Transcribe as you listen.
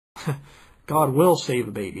God will save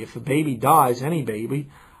a baby. If a baby dies, any baby,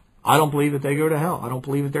 I don't believe that they go to hell. I don't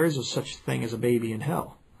believe that there is a such thing as a baby in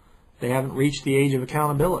hell. They haven't reached the age of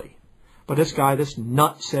accountability. But this guy, this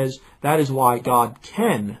nut, says that is why God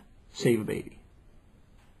can save a baby.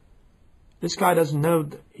 This guy doesn't know,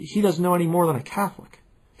 he doesn't know any more than a Catholic.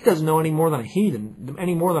 He doesn't know any more than a heathen,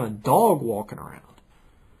 any more than a dog walking around.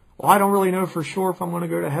 Well, I don't really know for sure if I'm going to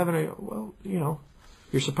go to heaven. Well,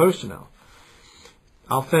 you're supposed to know.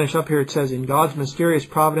 I'll finish up here. It says, in God's mysterious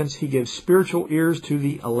providence, He gives spiritual ears to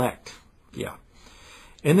the elect. Yeah.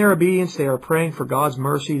 In their obedience, they are praying for God's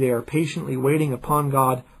mercy. They are patiently waiting upon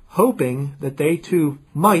God, hoping that they too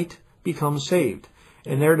might become saved.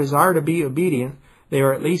 In their desire to be obedient, they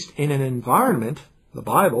are at least in an environment, the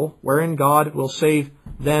Bible, wherein God will save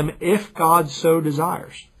them if God so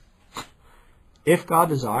desires. If God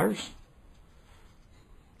desires,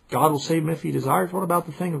 God will save them if He desires. What about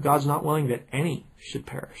the thing of God's not willing that any should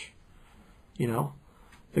perish?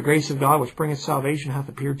 The grace of God which bringeth salvation hath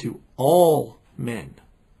appeared to all men.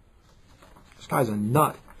 This guy's a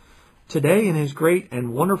nut. Today, in His great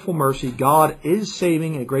and wonderful mercy, God is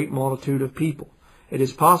saving a great multitude of people. It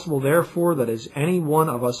is possible, therefore, that as any one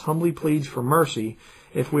of us humbly pleads for mercy,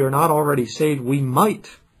 if we are not already saved, we might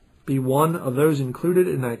be one of those included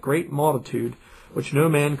in that great multitude which no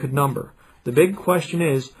man could number. The big question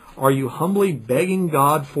is, are you humbly begging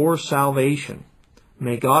God for salvation?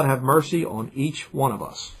 May God have mercy on each one of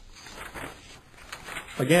us.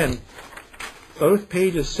 Again, both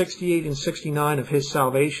pages 68 and 69 of his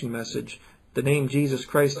salvation message, the name Jesus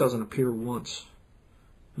Christ doesn't appear once.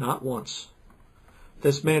 Not once.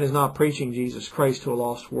 This man is not preaching Jesus Christ to a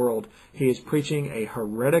lost world. He is preaching a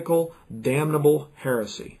heretical, damnable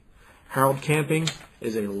heresy. Harold Camping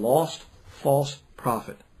is a lost, false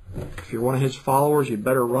prophet. If you're one of his followers, you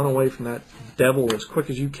better run away from that devil as quick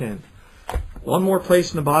as you can. One more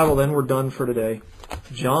place in the Bible, then we're done for today.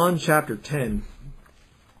 John chapter 10.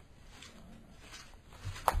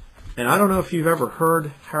 And I don't know if you've ever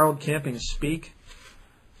heard Harold Camping speak,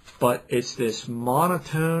 but it's this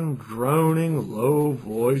monotone, droning, low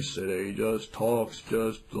voice that he just talks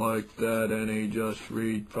just like that, and he just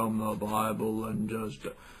reads from the Bible and just...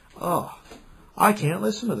 I can't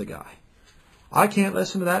listen to the guy. I can't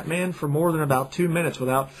listen to that man for more than about 2 minutes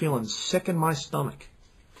without feeling sick in my stomach.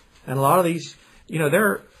 And a lot of these,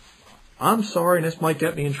 I'm sorry, and this might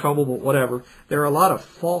get me in trouble, but whatever. There are a lot of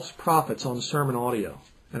false prophets on sermon audio.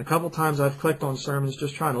 And a couple times I've clicked on sermons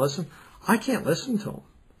just trying to listen. I can't listen to them.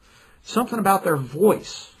 Something about their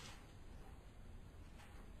voice.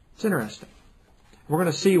 It's interesting. We're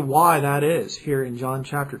going to see why that is here in John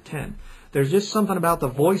chapter 10. There's just something about the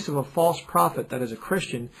voice of a false prophet that as a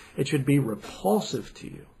Christian, it should be repulsive to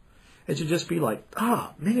you. It should just be like,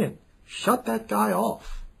 man, shut that guy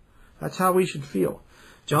off. That's how we should feel.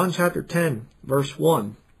 John chapter 10, verse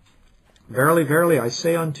 1. Verily, verily, I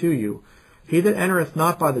say unto you, he that entereth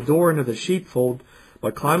not by the door into the sheepfold,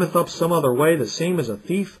 but climbeth up some other way, the same is a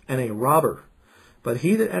thief and a robber. But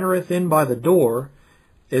he that entereth in by the door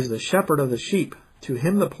is the shepherd of the sheep. To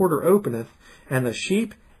him the porter openeth, and the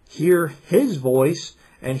sheep hear his voice,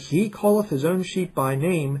 and he calleth his own sheep by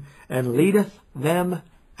name, and leadeth them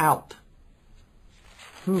out.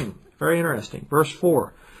 Very interesting. Verse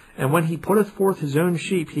 4. And when he putteth forth his own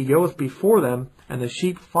sheep, he goeth before them, and the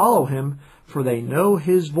sheep follow him, for they know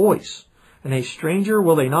his voice. And a stranger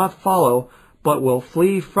will they not follow, but will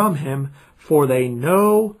flee from him, for they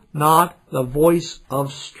know not the voice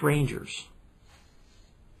of strangers.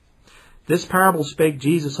 This parable spake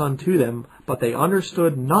Jesus unto them, but they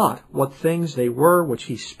understood not what things they were which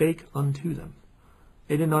he spake unto them.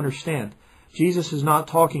 They didn't understand. Jesus is not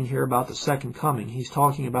talking here about the second coming. He's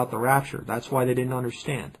talking about the rapture. That's why they didn't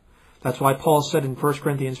understand. That's why Paul said in 1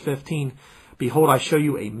 Corinthians 15, behold, I show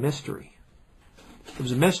you a mystery. It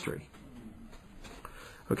was a mystery.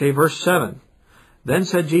 Okay, verse 7. Then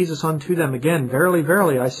said Jesus unto them again, verily,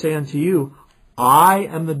 verily, I say unto you, I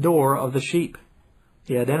am the door of the sheep.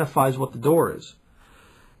 He identifies what the door is.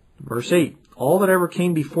 Verse 8. All that ever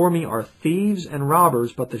came before me are thieves and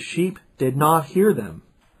robbers, but the sheep did not hear them.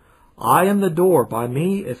 I am the door. By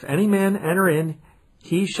me, if any man enter in,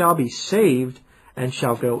 he shall be saved, and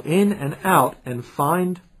shall go in and out and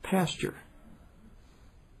find pasture.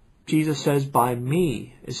 Jesus says, by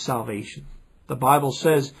me is salvation. The Bible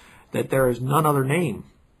says that there is none other name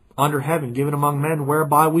under heaven given among men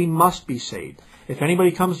whereby we must be saved. If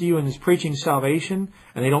anybody comes to you and is preaching salvation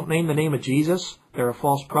and they don't name the name of Jesus, they're a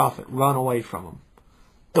false prophet. Run away from them.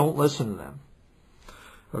 Don't listen to them.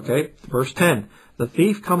 Okay, verse 10. The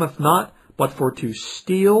thief cometh not but for to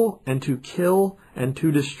steal and to kill and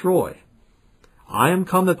to destroy. I am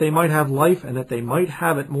come that they might have life, and that they might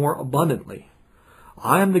have it more abundantly.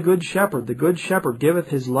 I am the good shepherd. The good shepherd giveth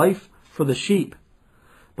his life for the sheep.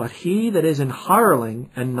 But he that is an hireling,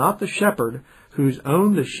 and not the shepherd, whose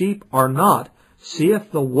own the sheep are not,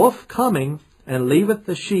 seeth the wolf coming, and leaveth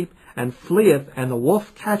the sheep, and fleeth, and the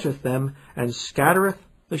wolf catcheth them, and scattereth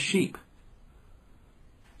the sheep.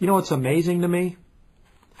 You know what's amazing to me?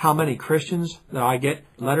 How many Christians that I get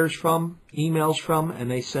letters from, emails from, and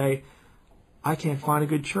they say, I can't find a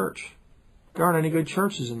good church. There aren't any good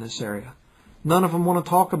churches in this area. None of them want to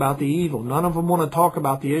talk about the evil. None of them want to talk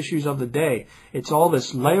about the issues of the day. It's all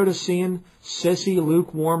this Laodicean, sissy,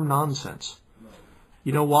 lukewarm nonsense.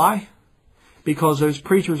 You know why? Because those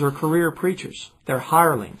preachers are career preachers. They're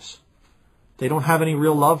hirelings. They don't have any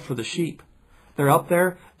real love for the sheep. They're up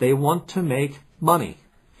there. They want to make money.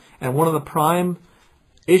 And one of the prime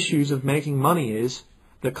issues of making money is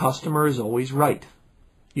the customer is always right.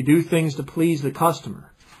 You do things to please the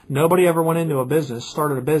customer. Nobody ever went into a business,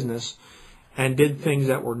 started a business, and did things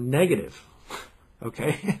that were negative.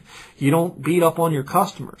 Okay? You don't beat up on your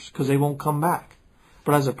customers because they won't come back.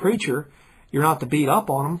 But as a preacher, you're not to beat up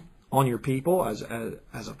on them, on your people as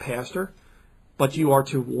a pastor, but you are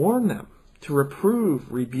to warn them, to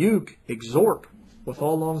reprove, rebuke, exhort with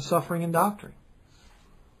all long suffering and doctrine.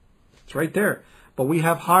 It's right there. But we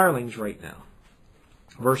have hirelings right now.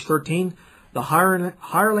 Verse 13, the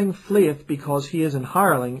hireling fleeth because he is an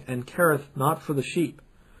hireling, and careth not for the sheep.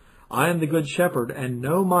 I am the good shepherd, and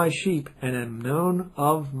know my sheep, and am known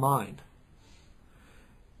of mine.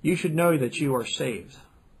 You should know that you are saved.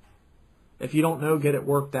 If you don't know, get it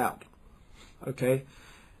worked out. Okay?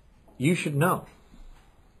 You should know.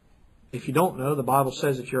 If you don't know, the Bible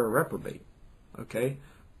says that you're a reprobate. Okay?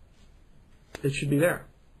 It should be there.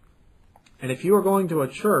 And if you are going to a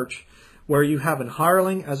church where you have an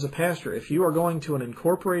hireling as a pastor, if you are going to an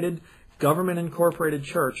incorporated, government-incorporated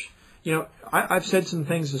church, you know, I've said some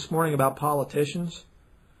things this morning about politicians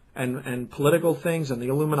and political things and the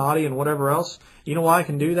Illuminati and whatever else. You know why I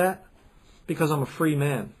can do that? Because I'm a free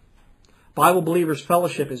man. Bible Believers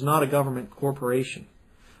Fellowship is not a government corporation.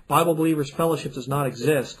 Bible Believers Fellowship does not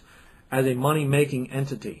exist as a money-making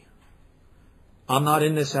entity. I'm not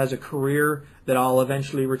in this as a career that I'll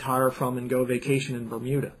eventually retire from and go vacation in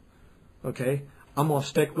Bermuda. Okay? I'm going to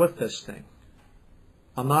stick with this thing.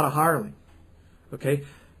 I'm not a hireling. Okay?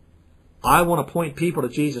 I want to point people to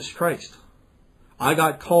Jesus Christ. I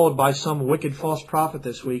got called by some wicked false prophet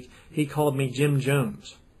this week. He called me Jim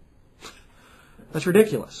Jones. That's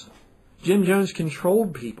ridiculous. Jim Jones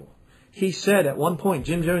controlled people. He said at one point,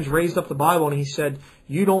 Jim Jones raised up the Bible and he said,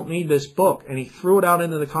 you don't need this book. And he threw it out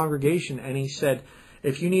into the congregation and he said,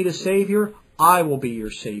 if you need a Savior, I will be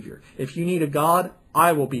your Savior. If you need a God,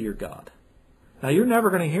 I will be your God. Now you're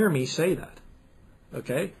never going to hear me say that.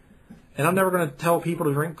 Okay? And I'm never going to tell people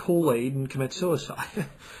to drink Kool-Aid and commit suicide.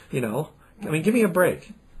 You know? I mean, give me a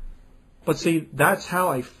break. But see, that's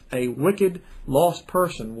how a wicked, lost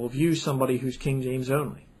person will view somebody who's King James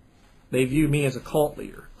only. They view me as a cult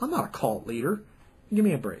leader. I'm not a cult leader. Give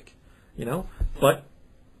me a break. You know? But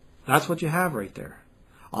that's what you have right there.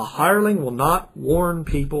 A hireling will not warn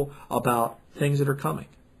people about things that are coming.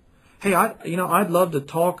 Hey, I'd love to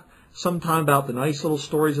talk sometime about the nice little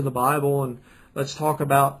stories of the Bible, and let's talk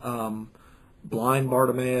about blind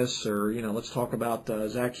Bartimaeus, or let's talk about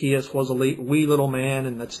Zacchaeus was a wee little man,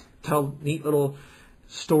 and let's tell neat little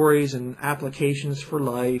stories and applications for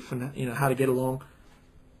life, and how to get along.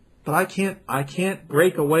 But I can't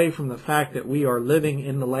break away from the fact that we are living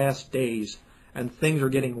in the last days, and things are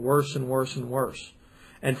getting worse and worse and worse.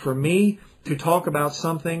 And for me to talk about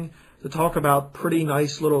pretty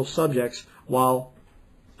nice little subjects while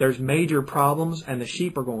there's major problems and the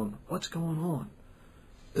sheep are going, what's going on?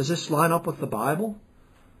 Does this line up with the Bible?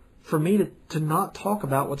 For me to not talk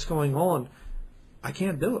about what's going on, I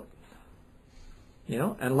can't do it.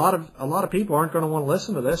 And a lot of people aren't going to want to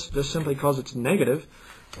listen to this just simply because it's negative.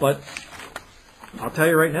 But I'll tell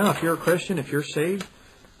you right now, if you're a Christian, if you're saved,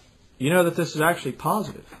 you know that this is actually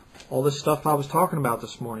positive. All this stuff I was talking about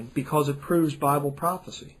this morning, because it proves Bible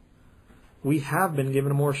prophecy. We have been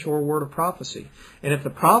given a more sure word of prophecy. And if the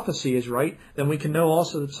prophecy is right, then we can know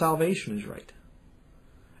also that salvation is right.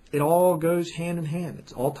 It all goes hand in hand.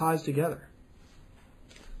 It all ties together.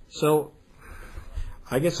 So,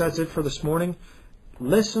 I guess that's it for this morning.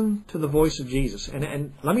 Listen to the voice of Jesus.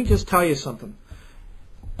 And let me just tell you something.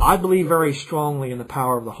 I believe very strongly in the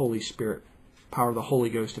power of the Holy Spirit. Power of the Holy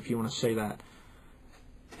Ghost, if you want to say that.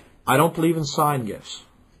 I don't believe in sign gifts.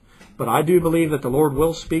 But I do believe that the Lord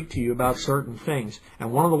will speak to you about certain things.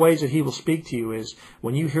 And one of the ways that He will speak to you is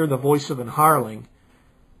when you hear the voice of an hireling,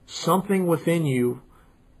 something within you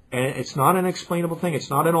And it's not an explainable thing. It's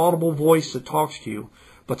not an audible voice that talks to you,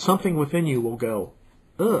 but something within you will go,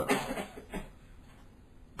 ugh.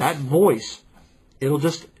 That voice,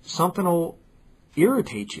 something will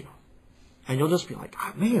irritate you. And you'll just be like,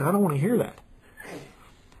 oh, man, I don't want to hear that.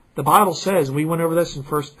 The Bible says, and we went over this in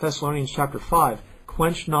 1 Thessalonians chapter 5,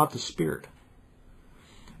 quench not the spirit.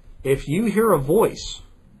 If you hear a voice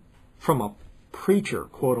from a preacher,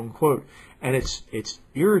 quote unquote, and it's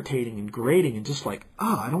irritating and grating and just like,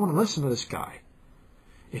 I don't want to listen to this guy.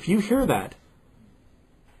 If you hear that,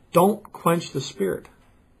 don't quench the spirit.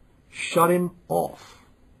 Shut him off.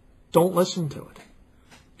 Don't listen to it.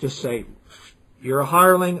 Just say, you're a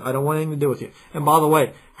hireling, I don't want anything to do with you. And by the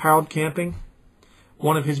way, Harold Camping,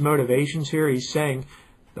 one of his motivations here, he's saying,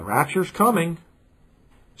 the rapture's coming,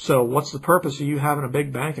 so what's the purpose of you having a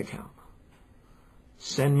big bank account?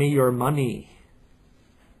 Send me your money.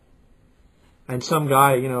 And some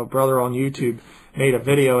guy, brother on YouTube, made a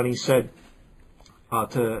video and he said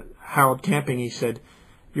to Harold Camping, he said,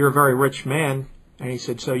 you're a very rich man. And he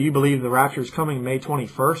said, so you believe the rapture is coming May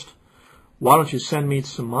 21st? Why don't you send me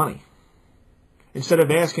some money? Instead of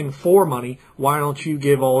asking for money, why don't you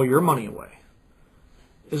give all your money away?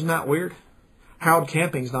 Isn't that weird? Harold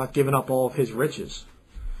Camping's not giving up all of his riches.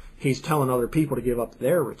 He's telling other people to give up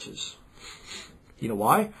their riches. You know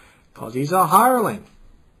why? Because he's a hireling.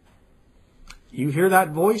 You hear that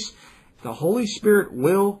voice? The Holy Spirit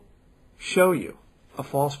will show you a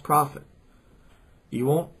false prophet. You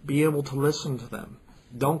won't be able to listen to them.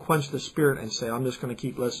 Don't quench the Spirit and say, I'm just going to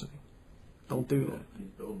keep listening. Don't do that.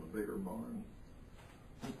 Keep building a bigger barn.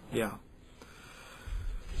 Yeah.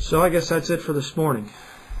 So I guess that's it for this morning.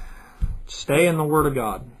 Stay in the Word of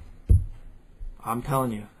God. I'm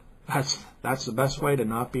telling you, that's the best way to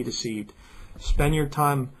not be deceived. Spend your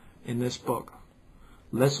time in this book.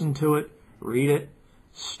 Listen to it, read it,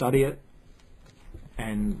 study it,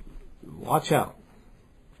 and watch out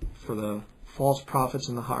for the false prophets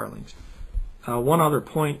and the hirelings. One other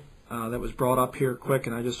point that was brought up here quick,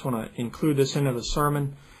 and I just want to include this into the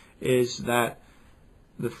sermon, is that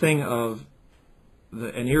the thing of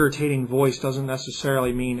an irritating voice doesn't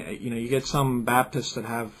necessarily mean, you get some Baptists that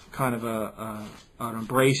have kind of an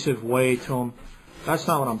abrasive way to them. That's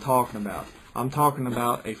not what I'm talking about. I'm talking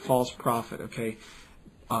about a false prophet, okay?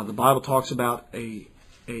 The Bible talks about a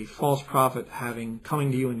false prophet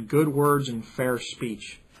coming to you in good words and fair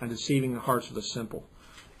speech and deceiving the hearts of the simple.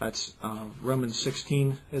 That's Romans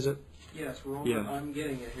 16, is it? Yes, I'm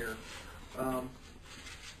getting it here.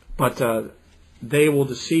 But they will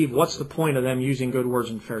deceive. What's the point of them using good words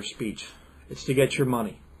and fair speech? It's to get your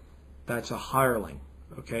money. That's a hireling,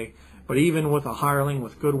 okay? But even with a hireling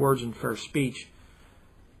with good words and fair speech,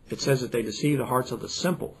 it says that they deceive the hearts of the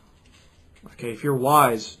simple. Okay, if you're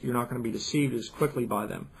wise, you're not going to be deceived as quickly by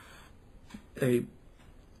them. A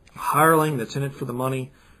hireling that's in it for the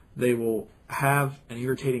money, they will have an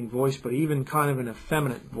irritating voice, but even kind of an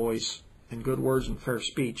effeminate voice and good words and fair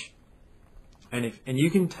speech. And you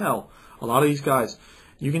can tell, a lot of these guys,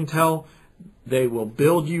 you can tell they will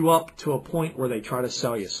build you up to a point where they try to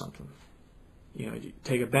sell you something. You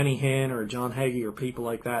take a Benny Hinn or a John Hagee or people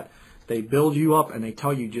like that. They build you up and they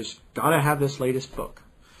tell you just gotta have this latest book.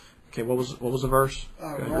 Okay, what was the verse?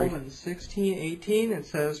 Romans 16:18. It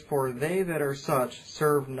says, "For they that are such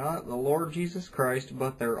serve not the Lord Jesus Christ,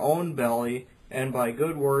 but their own belly, and by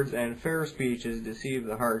good words and fair speeches deceive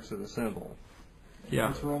the hearts of the simple." Yeah,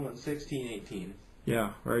 that's Romans 16:18.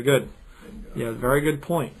 Yeah, very good. Yeah, very good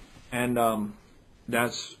point. And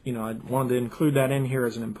that's I wanted to include that in here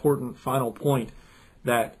as an important final point,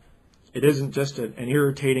 that it isn't just an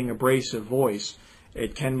irritating, abrasive voice.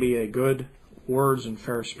 It can be a good words and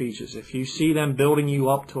fair speeches. If you see them building you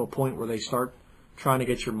up to a point where they start trying to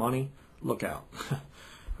get your money, look out.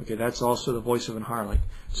 Okay, that's also the voice of an hireling.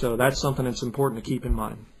 So that's something that's important to keep in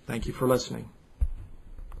mind. Thank you for listening.